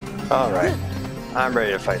Alright, I'm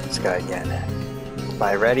ready to fight this guy again. Am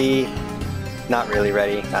I ready? Not really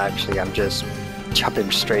ready. Actually, I'm just jumping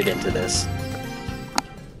straight into this.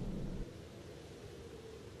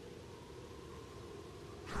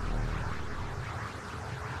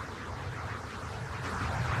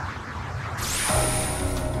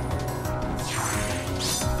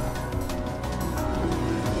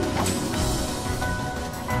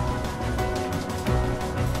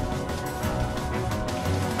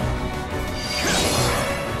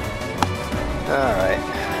 Alright,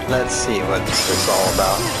 let's see what this is all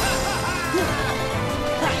about.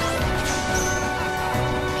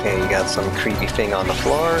 Okay, you got some creepy thing on the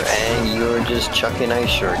floor, and you're just chucking ice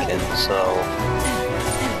shurikens, so...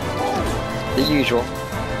 the usual.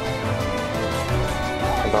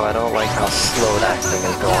 Although I don't like how slow that thing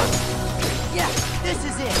is going. Yeah, this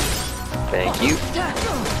is it. Thank you.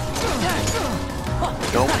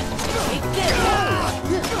 Nope.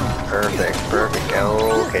 Perfect, perfect.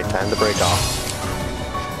 Okay, time to break off.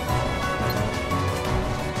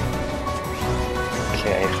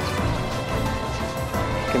 Okay.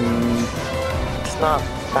 It's not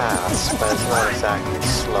fast, but it's not exactly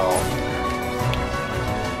slow.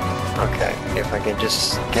 Okay, if I can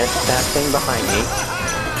just get that thing behind me.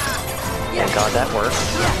 Thank God that worked.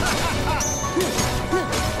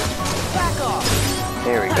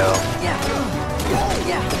 There we go.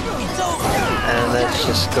 And let's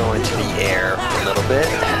just go into the air a little bit.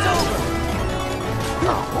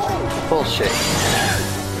 Oh, bullshit.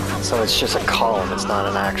 So it's just a column, it's not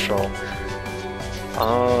an actual...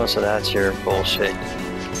 Oh, so that's your bullshit.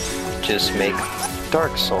 Just make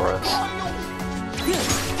Dark Soras.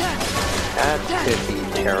 That could be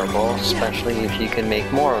terrible, especially if you can make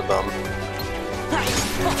more of them.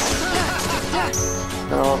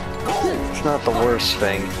 No, it's not the worst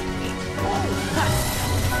thing.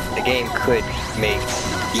 The game could make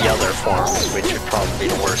the other forms, which would probably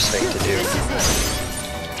be the worst thing to do.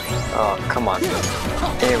 Oh, come on.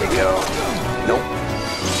 There we go. Nope.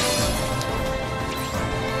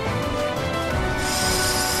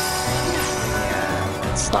 Yeah,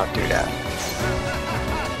 let's not do that.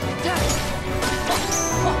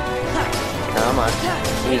 Come on.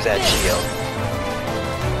 Use that shield.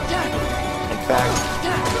 In fact,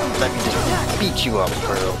 let me just beat you up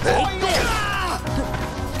for a little bit.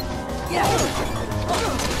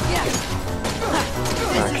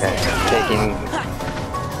 Okay,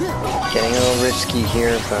 getting a little risky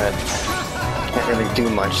here, but can't really do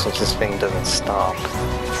much since this thing doesn't stop.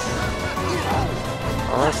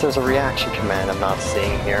 Unless there's a reaction command I'm not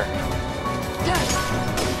seeing here.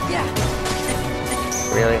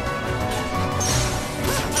 Really?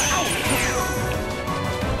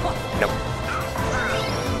 Nope.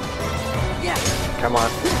 Come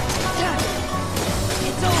on.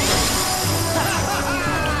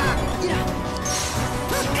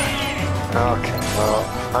 Okay,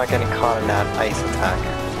 well, not getting caught in that ice attack.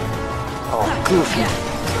 Oh, Goofy!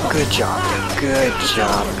 Good job, good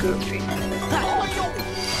job, Goofy.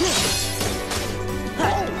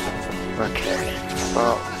 Okay,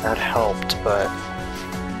 well, that helped, but I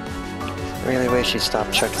really wish you'd stop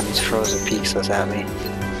chucking these frozen pizzas at me.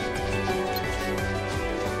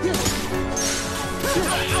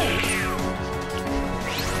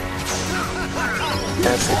 If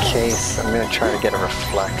that's the case, I'm gonna try to get a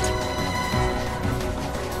reflect.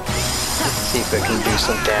 See if I can do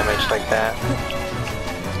some damage like that.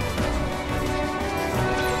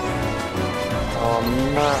 Oh,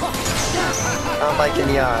 I'm not liking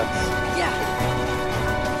the odds.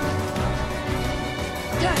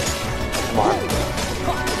 Come on.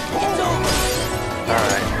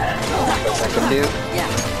 Alright. Best I can do.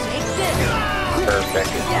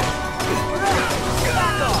 Perfect.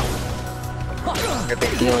 I've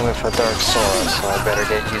been dealing with a Dark Sora, so I better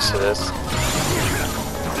get used to this.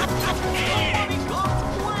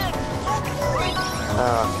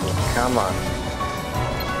 Oh, come on.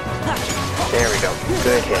 There we go.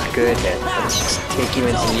 Good hit, good hit. Let's just take you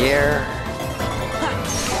into the air.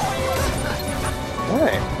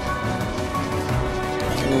 Alright.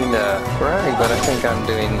 I mean, brag, but I think I'm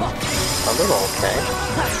doing a little okay.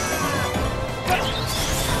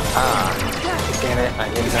 Ah, damn it, I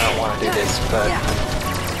did not want to do this, but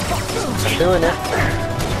I'm doing it.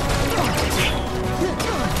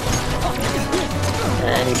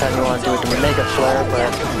 Anytime you want to do it to Mega Flare,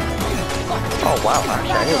 but... Oh wow,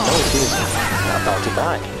 actually, I didn't know he was about to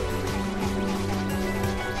die.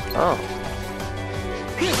 Oh.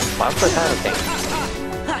 Why for that thing?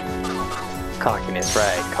 Cockiness,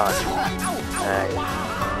 right, cocky. Right.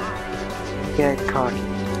 Get cocky.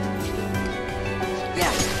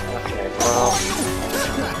 Okay, well...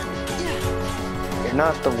 They're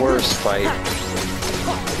not the worst fight,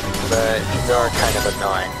 but they are kind of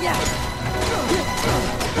annoying.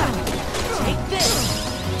 Take this.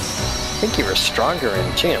 I think you were stronger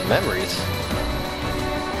in Chain of Memories.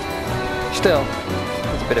 Still,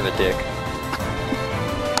 he's a bit of a dick.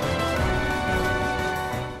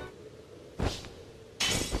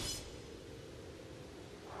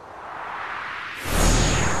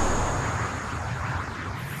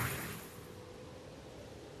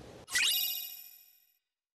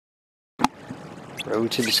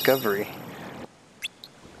 Road to Discovery.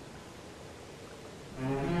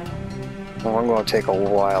 Well, I'm going to take a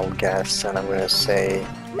wild guess, and I'm going to say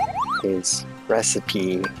his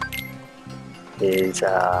recipe is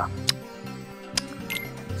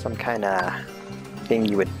some kind of thing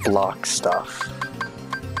you would block stuff,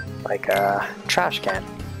 like a trash can.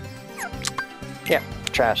 Yeah,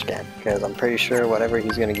 trash can, because I'm pretty sure whatever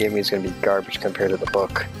he's going to give me is going to be garbage compared to the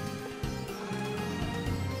book.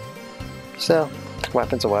 So,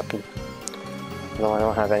 weapon's a weapon. Though I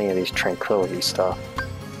don't have any of these tranquility stuff.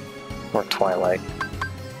 Or Twilight.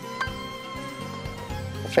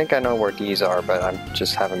 I think I know where these are, but I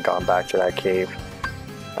just haven't gone back to that cave.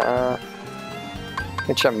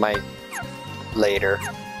 Which I might later.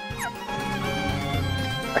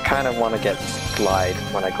 I kind of want to get Glide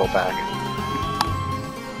when I go back.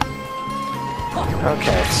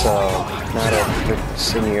 Okay, so now that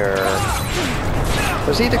Senior...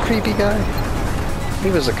 Was he the creepy guy? He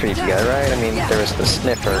was a creepy guy, right? I mean, there was the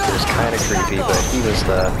Sniffer, who was kind of creepy, but he was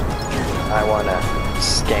the... I want to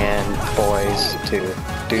scan boys to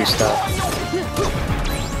do stuff.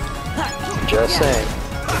 Just saying.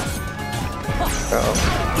 Uh-oh.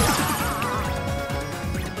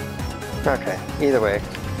 Okay, either way.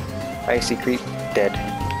 Icy creep, dead.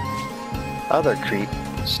 Other creep,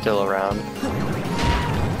 still around.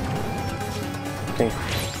 I think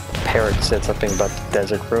Parrot said something about the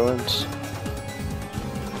desert ruins.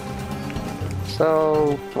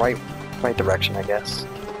 So, right direction, I guess.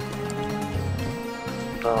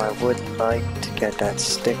 Well, I would like to get that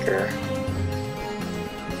sticker.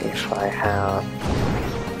 If I have...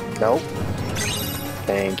 Nope.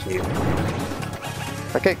 Thank you.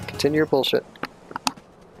 Okay, continue your bullshit.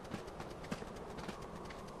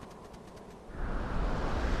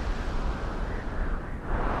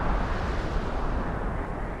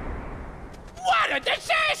 What a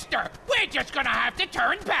disaster! We're just gonna have to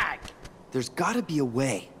turn back! There's gotta be a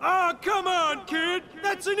way. Ah, come on, kid!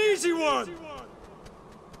 That's an easy one!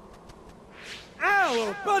 Al,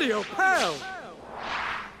 oh buddy, oh pal!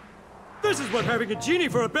 This is what having a genie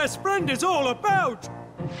for a best friend is all about!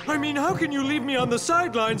 I mean, how can you leave me on the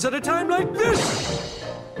sidelines at a time like this?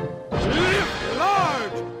 Live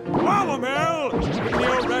large! Wallomel! Give me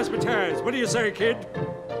the old razzmatazz. What do you say, kid?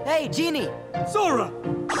 Hey, Genie! Zora!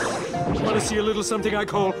 Want to see a little something I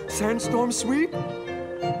call sandstorm sweep?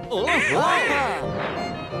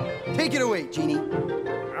 Take it away, Genie.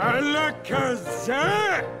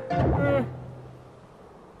 Alakazam!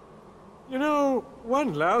 You know,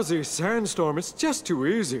 one lousy sandstorm is just too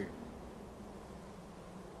easy.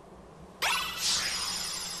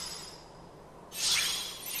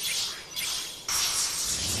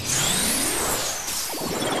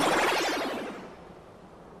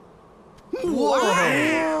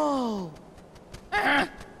 Whoa!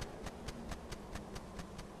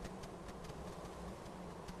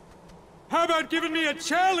 How about giving me a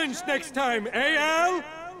challenge next time, eh, Al?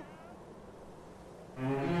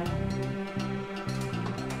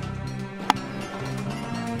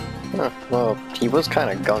 Huh, well, he was kind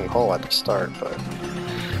of gung-ho at the start, but...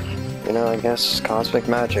 You know, I guess cosmic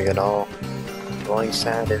magic and all. Blowing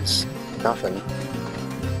sand is nothing.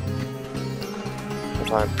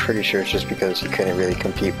 I'm pretty sure it's just because he couldn't really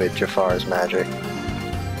compete with Jafar's magic.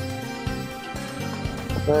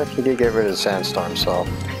 But he did get rid of the sandstorm, so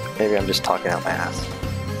maybe I'm just talking out my ass.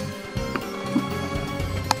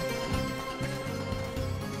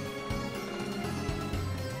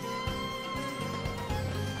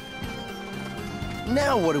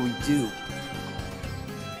 Now what do we do?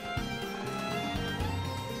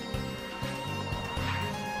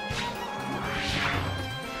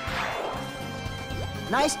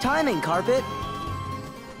 Nice timing, Carpet.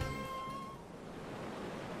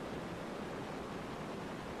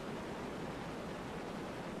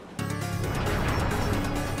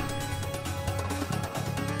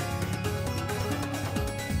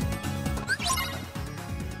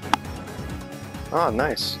 Oh,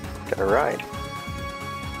 nice. Get a ride.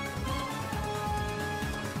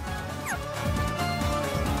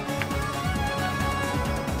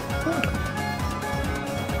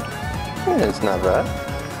 Yeah, it's not bad.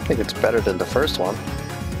 I think it's better than the first one.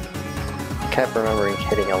 kept remembering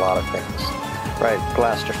hitting a lot of things. Right,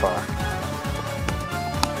 Blast Jafar.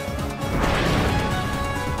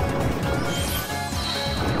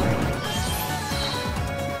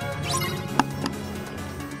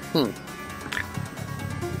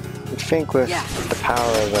 I think with the power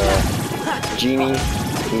of the genie,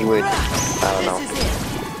 he would, I don't know,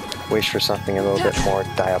 wish for something a little bit more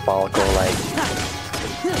diabolical, like,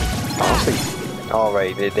 honestly,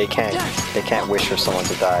 alright, they can't wish for someone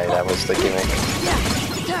to die, that was the gimmick.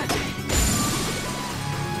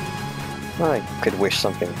 Well, I could wish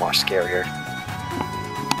something more scarier.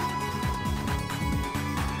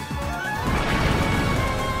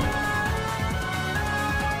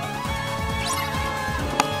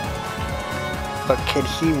 But could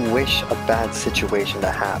he wish a bad situation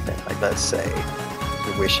to happen? Like, let's say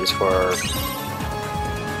he wishes for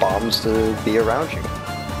bombs to be around you.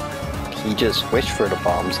 He just wished for the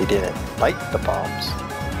bombs, he didn't like the bombs.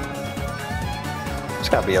 There's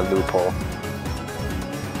gotta be a loophole.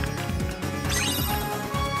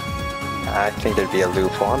 I think there'd be a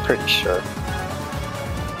loophole, I'm pretty sure.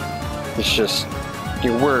 It's just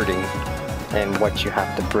your wording and what you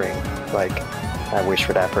have to bring. Like, I wish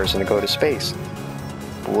for that person to go to space.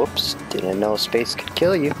 Whoops, didn't know space could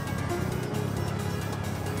kill you.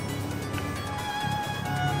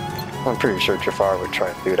 I'm pretty sure Jafar would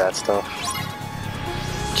try to do that stuff.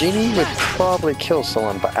 Genie would probably kill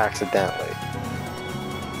someone but accidentally.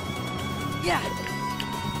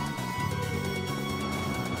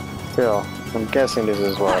 Still, I'm guessing this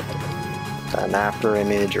is what? An after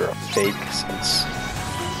image or a fake, since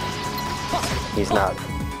he's not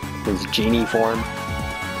his genie form.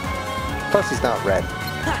 Plus he's not red.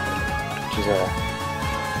 Which is a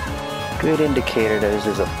good indicator that this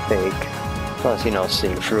is a fake. Plus, you know,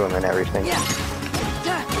 seeing through him and everything.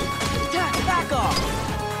 Back off.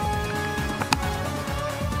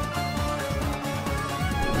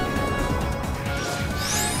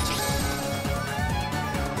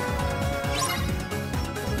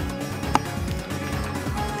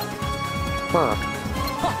 Huh.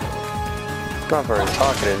 Not very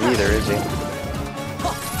talkative either, is he?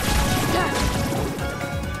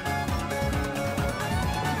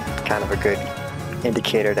 Kind of a good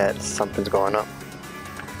indicator that something's going on.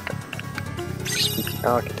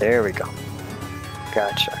 Okay, there we go.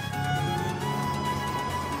 Gotcha.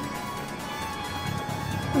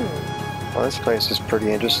 Well, this place is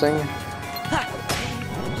pretty interesting.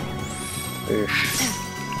 Oof.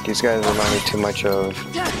 These guys remind me too much of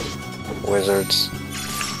wizards.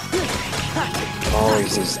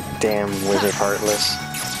 Always these damn wizard heartless.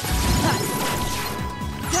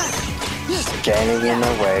 Getting in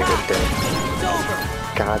the way with their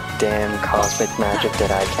goddamn cosmic magic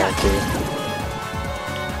that I can't do.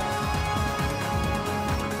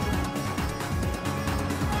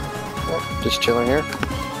 Oh, just chilling here.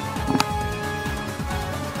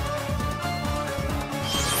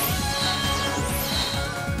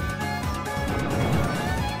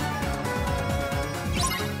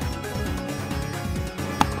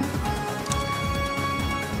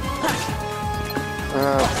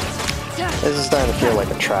 This is starting to feel like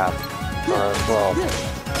a trap. Well,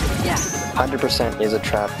 100% is a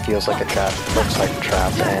trap, feels like a trap, looks like a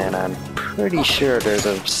trap, and I'm pretty sure there's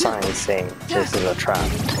a sign saying this is a trap.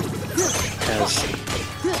 Because,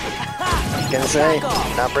 I'm gonna say,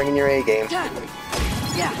 not bringing your A game. I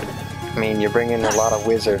mean, you're bringing a lot of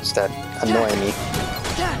wizards that annoy me.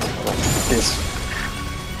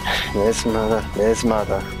 This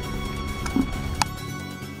mother.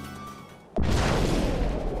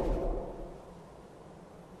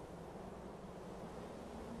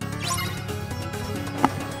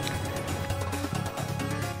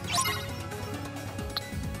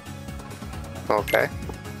 Okay.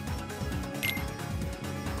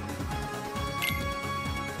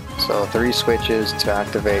 So 3 switches to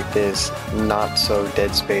activate this not so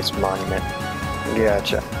Dead Space monument.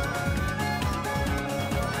 Gotcha.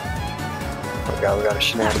 We got a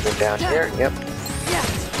shenanigan down here. Yep.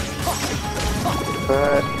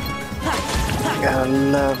 But got a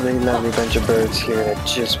lovely bunch of birds here that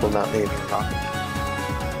just will not leave me alone.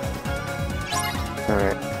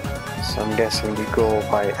 Alright. So I'm guessing you go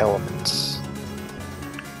by elements.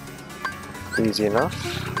 Easy enough.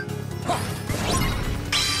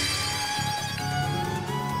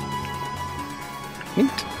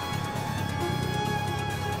 Neat.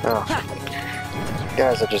 Oh.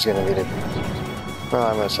 Guys are just gonna be the... Well,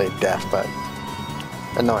 I'm gonna say death, but...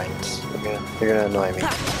 annoyance. They're gonna annoy me.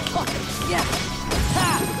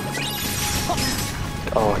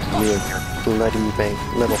 Oh, you and your bloody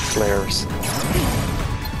little flares.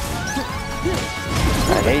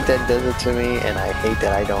 I hate that it does it to me, and I hate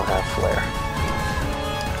that I don't have flare.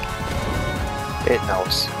 It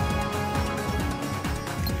knows.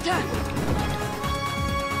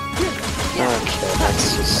 Okay,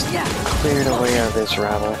 let's just clear the way out of this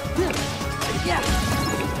rabble.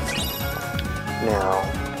 Now,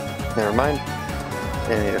 never mind.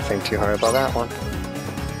 Didn't need to think too hard about that one.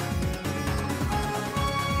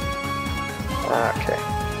 Okay,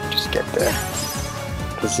 just get the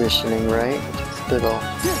positioning right. Just a little.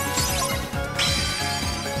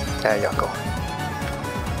 There you go.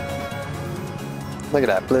 Look at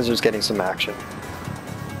that, Blizzard's getting some action.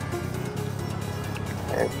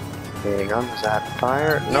 And hang on, was that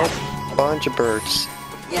fire? Nope, bunch of birds.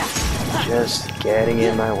 Just getting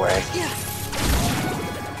in my way.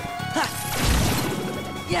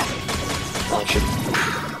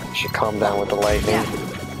 I should calm down with the lightning.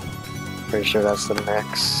 Pretty sure that's the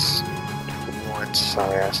next one.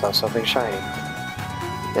 Sorry, I saw something shiny.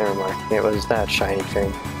 Never mind, it was that shiny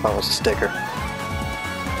thing. That was a sticker.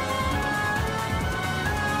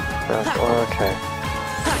 Okay.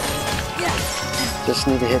 Just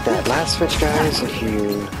need to hit that last switch, guys. If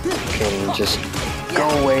you can just go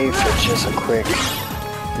away for just a quick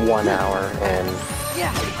 1 hour, and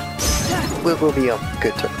we'll be on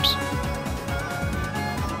good terms.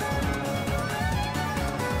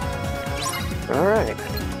 Alright.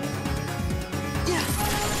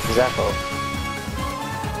 Zappo.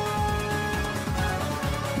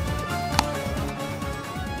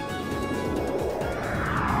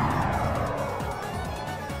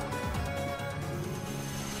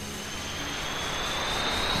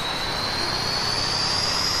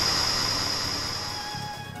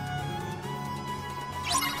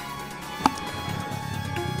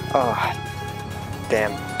 Oh,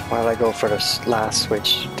 damn. Why'd I go for this last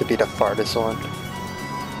switch to be the farthest one?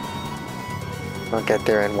 I'll get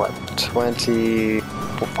there in what?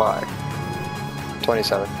 25?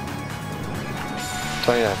 27.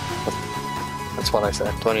 29. That's what I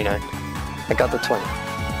said. 29. I got the 20.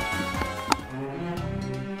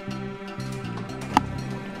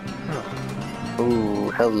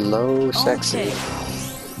 Ooh, hello, sexy. Okay.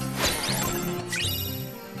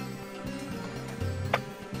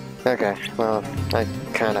 Okay, well, I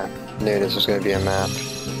kinda knew this was gonna be a map.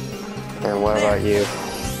 And what about you?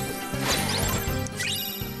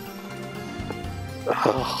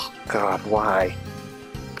 Oh, God, why?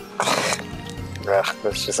 Ugh,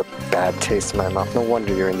 that's just a bad taste in my mouth. No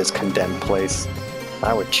wonder you're in this condemned place.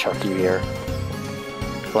 I would chuck you here.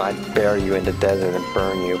 Well, I'd bury you in the desert and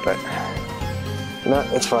burn you, but... No,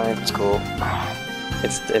 it's fine, it's cool.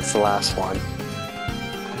 It's the last one.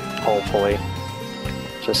 Hopefully.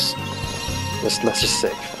 Let's just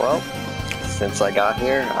say, well, since I got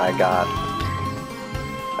here, I got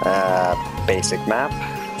a basic map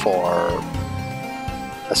for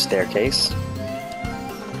a staircase.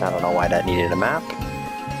 I don't know why that needed a map.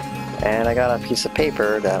 And I got a piece of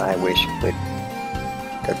paper that I wish would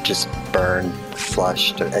have just burned,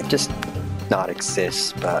 flushed, it just not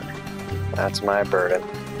exist, but that's my burden.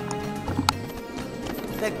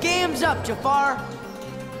 The game's up, Jafar.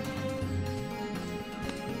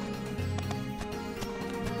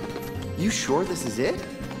 You sure this is it?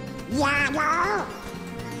 Yeah.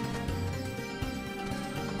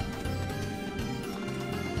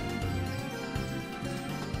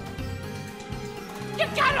 You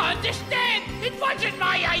gotta understand, it wasn't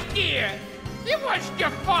my idea. It was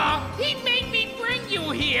Jafar. He made me bring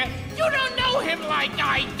you here. You don't know him like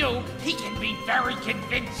I do. He can be very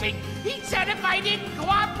convincing. He said if I didn't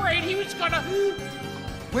cooperate, he was gonna...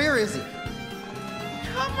 Where is he?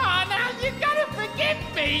 Come on now, you gotta forgive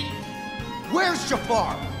me. Where's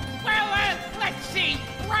Jafar? Well, let's see.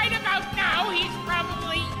 Right about now, he's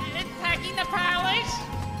probably attacking the palace.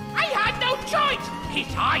 I had no choice.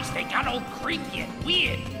 His eyes, they got all creepy and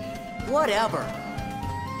weird. Whatever.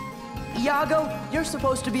 Iago, you're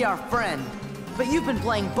supposed to be our friend, but you've been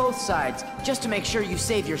playing both sides just to make sure you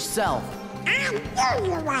save yourself. I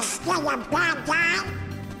knew you were still a bad guy.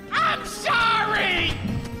 I'm sorry!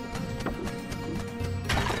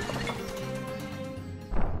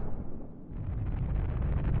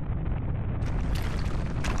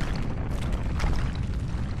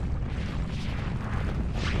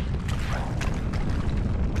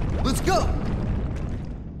 Let's go!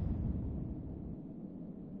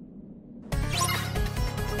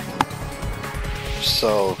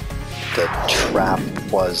 So, the trap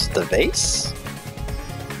was the vase?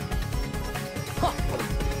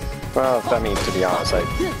 Well, I mean, to be honest, I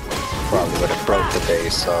probably would have broke the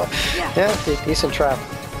vase, so... Yeah, decent trap,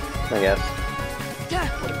 I guess.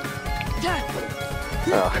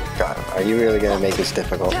 Oh, God, are you really gonna make this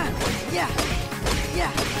difficult?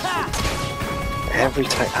 Every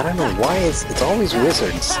time, I don't know why it's always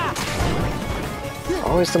wizards.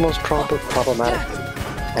 Always the most problematic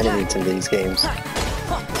enemies in these games.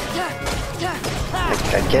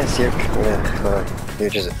 I guess you're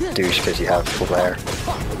just a douche because you have flair.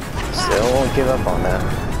 Still won't give up on that.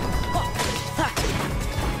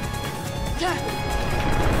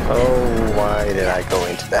 Oh, why did I go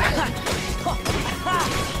into that?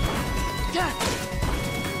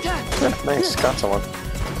 Nice, got someone.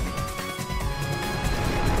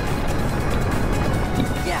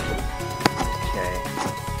 Okay.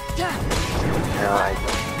 Now I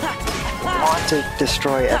want to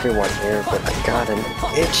destroy everyone here, but I got an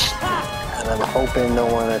itch, and I'm hoping no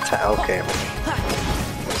one attack. Okay.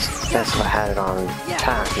 Best if I had it on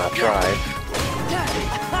attack, not drive.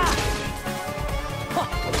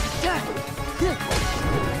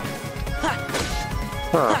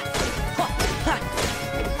 Huh.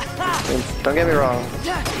 Don't get me wrong,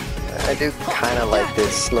 I do kind of like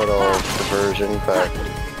this little diversion, but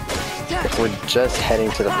if we're just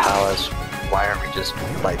heading to the palace, why aren't we just,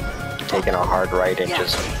 like, taking a hard right and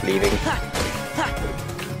just leaving?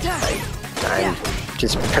 I'm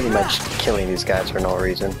just pretty much killing these guys for no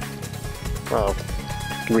reason. Well,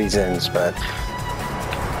 reasons, but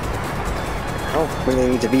I don't really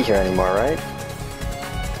need to be here anymore, right?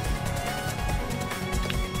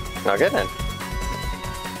 Now get in.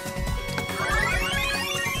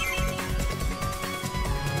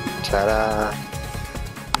 Ta-da!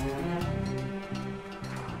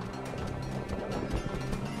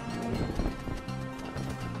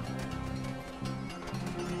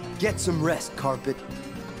 Get some rest, Carpet.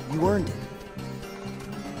 You earned it.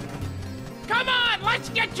 Come on, let's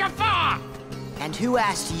get Jafar! And who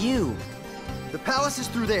asked you? The palace is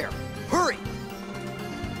through there. Hurry!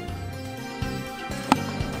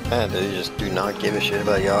 Man, they just do not give a shit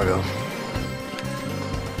about Yago.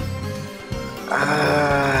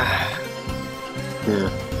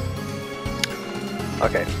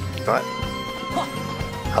 Okay, what?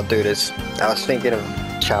 I'll do this. I was thinking of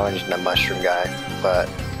challenging the mushroom guy, but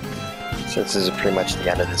since this is pretty much the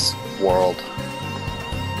end of this world,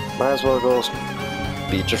 might as well go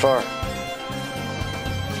beat Jafar.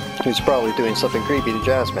 He's probably doing something creepy to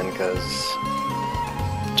Jasmine, because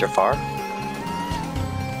Jafar?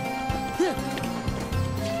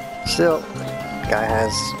 Still, guy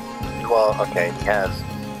has, well, okay, he has,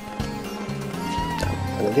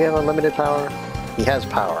 does he have unlimited power? He has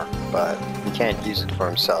power, but he can't use it for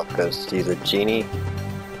himself because he's a genie,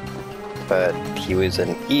 but he was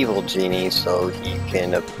an evil genie, so he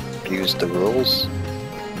can abuse the rules.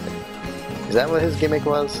 Is that what his gimmick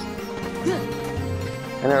was?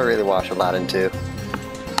 I never really watched Aladdin 2.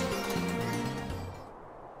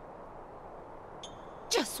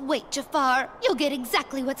 Just wait, Jafar. You'll get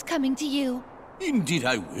exactly what's coming to you. Indeed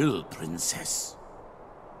I will, Princess.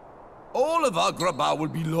 All of Agrabah will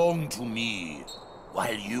belong to me,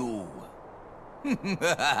 while you...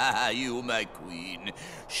 you, my queen,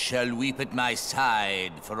 shall weep at my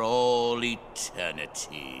side for all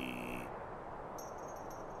eternity.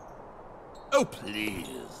 Oh, please.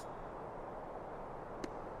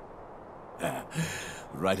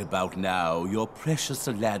 Right about now, your precious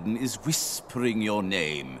Aladdin is whispering your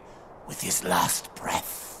name with his last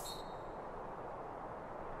breath.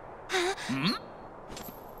 Hmm?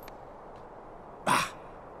 Ah.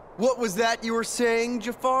 What was that you were saying,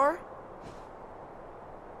 Jafar?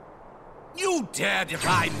 You dare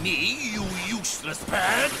defy me, you useless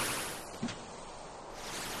bird?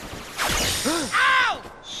 Ow!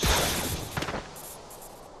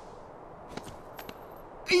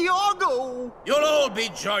 Iago! You'll all be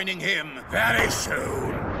joining him very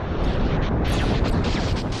soon.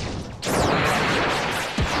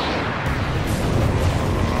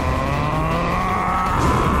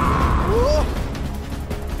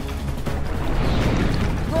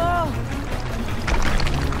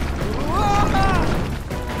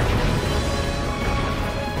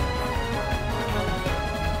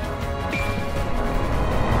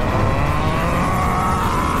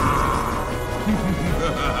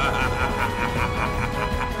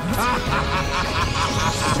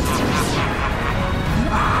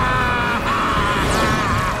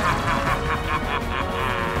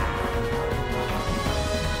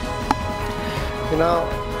 You know,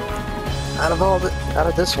 out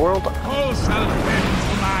of this world, All shall bend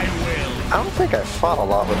to my will. I don't think I fought a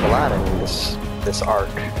lot with Aladdin in this arc.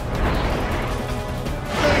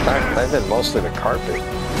 I've been mostly the carpet,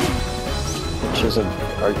 which isn't.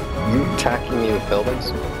 Are you attacking me with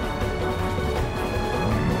buildings?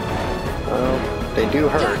 They do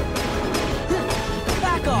hurt.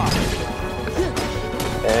 Back off!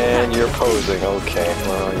 And you're posing. Okay,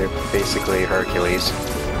 well, you're basically Hercules.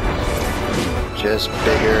 Just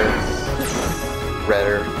bigger.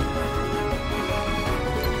 redder.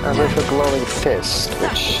 As if a glowing fist,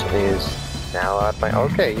 which is now at my...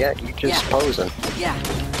 Okay, yeah, you just posing. Yeah.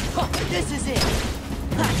 This is it.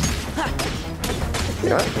 You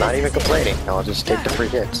know what? Not even complaining. I'll just take the free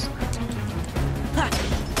hits.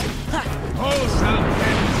 All shall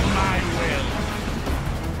bend to my will.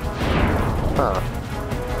 Huh.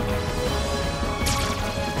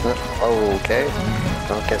 Okay.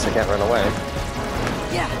 Well, guess I can't run away.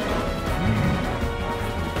 Yeah.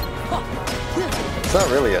 It's not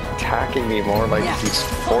really attacking me, more like he's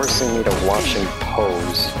forcing me to watch him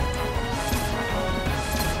pose.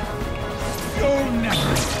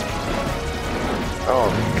 Oh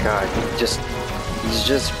god, he's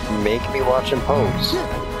just making me watch him pose.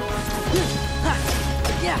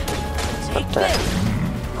 Yeah. What the?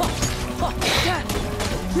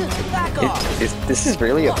 Back off. This is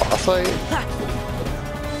really a boss fight?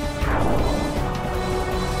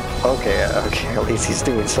 Okay, at least he's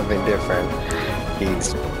doing something different.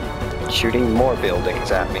 He's shooting more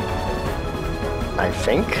buildings at me. I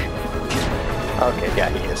think? Okay, yeah,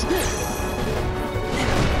 he is.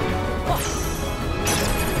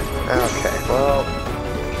 Okay, well...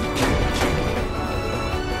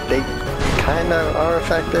 They kinda are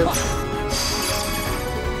effective.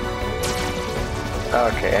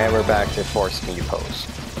 Okay, and we're back to force me to pose.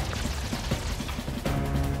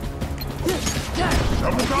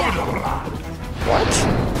 What?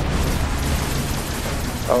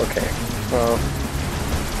 Okay, well...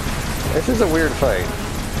 This is a weird fight.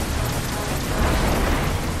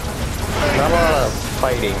 Not a lot of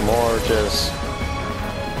fighting, more just...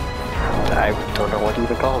 I don't know what to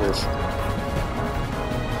even call this.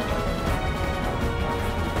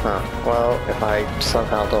 Huh. Well, if I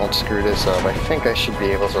somehow don't screw this up, I think I should be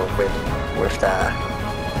able to win with that.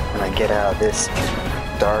 When I get out of this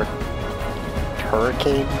dark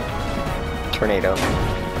hurricane? Tornado.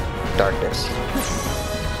 Darkness.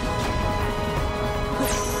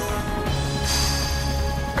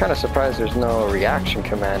 I'm kind of surprised there's no reaction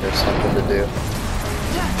command or something to do.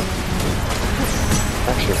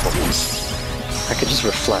 Actually, I could just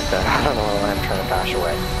reflect that. I don't know why I'm trying to bash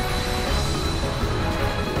away.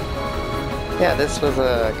 Yeah, this was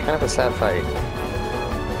a kind of a sad fight.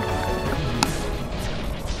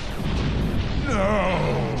 No!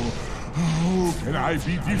 How can I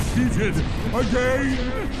be defeated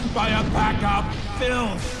again by a pack of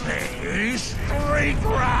filthy street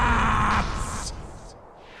rats?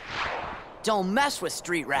 Don't mess with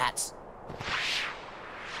street rats.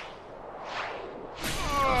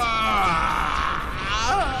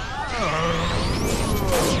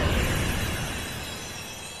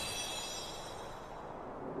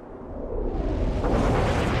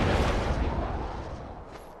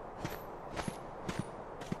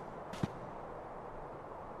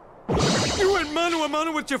 You went mano a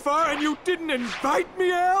mano with Jafar and you didn't invite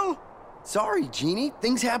me, Al? Sorry, Genie.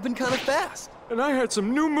 Things happen kind of fast. And I had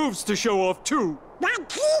some new moves to show off, too. But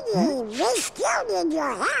Genie, we still need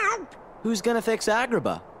your help. Who's gonna fix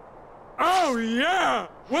Agrabah? Oh, yeah!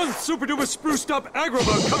 One super-duper spruced-up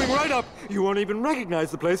Agrabah coming right up. You won't even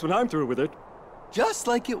recognize the place when I'm through with it. Just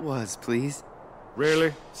like it was, please.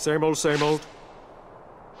 Really? Same old, same old?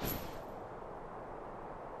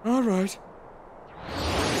 All right.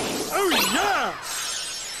 Oh, yeah!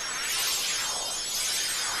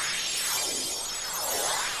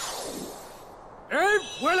 Hey,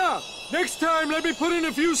 voila! Next time, let me put in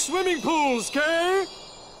a few swimming pools, okay?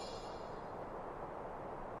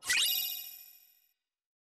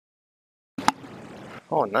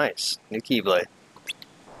 Oh, nice. New Keyblade.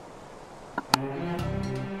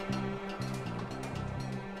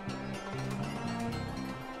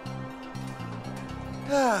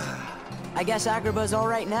 I guess Agrabah's all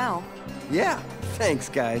right now. Yeah, thanks,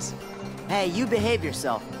 guys. Hey, you behave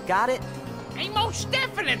yourself. Got it? I most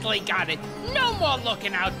definitely got it. No more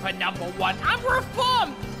looking out for number one. I'm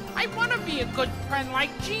reformed. I want to be a good friend like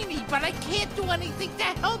Genie, but I can't do anything to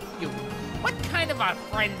help you. What kind of a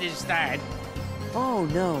friend is that? Oh,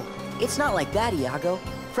 no. It's not like that, Iago.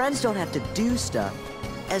 Friends don't have to do stuff.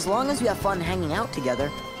 As long as we have fun hanging out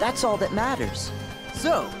together, that's all that matters.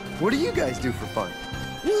 So, what do you guys do for fun?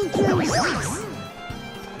 We do this.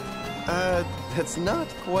 That's not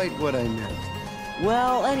quite what I meant.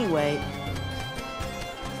 Well, anyway...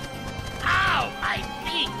 Ow, my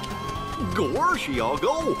feet. Gosh,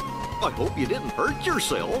 Iago. I hope you didn't hurt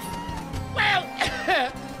yourself. Well,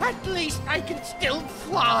 at least I can still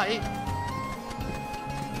fly.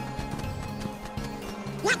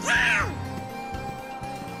 Look out!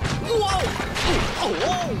 Whoa! Oh!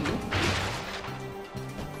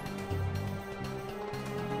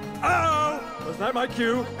 Oh! Was that my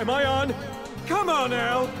cue? Am I on? come on,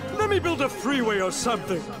 Al. Let me build a freeway or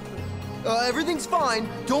something. Everything's fine.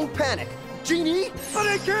 Don't panic. Genie? But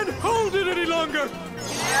I can't hold it any longer. Hey!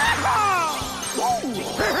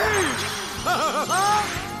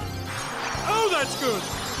 Oh, that's good.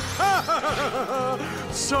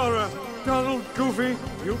 Sora, Donald, Goofy,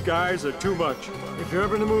 you guys are too much. If you're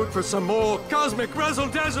ever in the mood for some more cosmic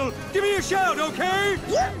razzle-dazzle, give me a shout, okay?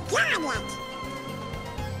 You got it!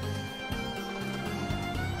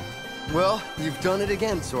 Well, you've done it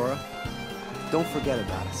again, Sora. Don't forget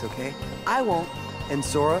about us, okay? I won't. And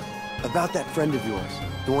Sora, about that friend of yours,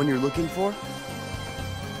 the one you're looking for,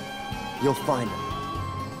 you'll find him.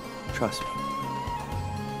 Trust me.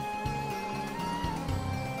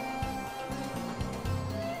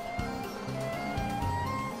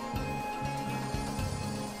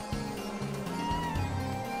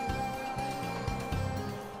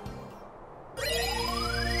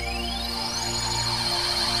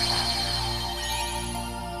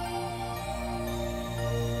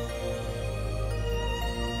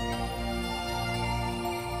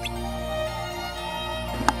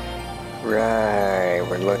 Right,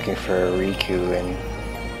 we're looking for Riku and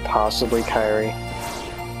possibly Kairi.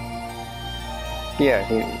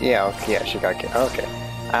 Yeah, she got killed. Okay,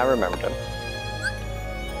 I remembered him.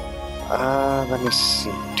 Let me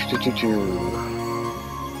see.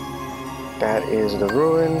 That is the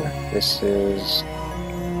ruin. This is...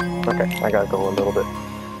 Okay, I gotta go a little bit.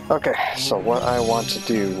 Okay, so what I want to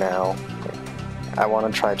do now, I want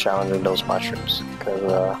to try challenging those mushrooms,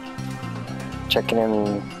 because checking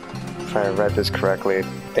in, if I read this correctly,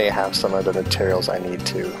 they have some of the materials I need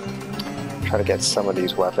to try to get some of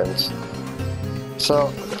these weapons.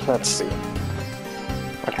 So, let's see.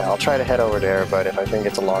 Okay, I'll try to head over there, but if I think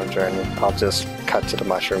it's a long journey, I'll just cut to the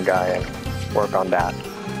mushroom guy and work on that.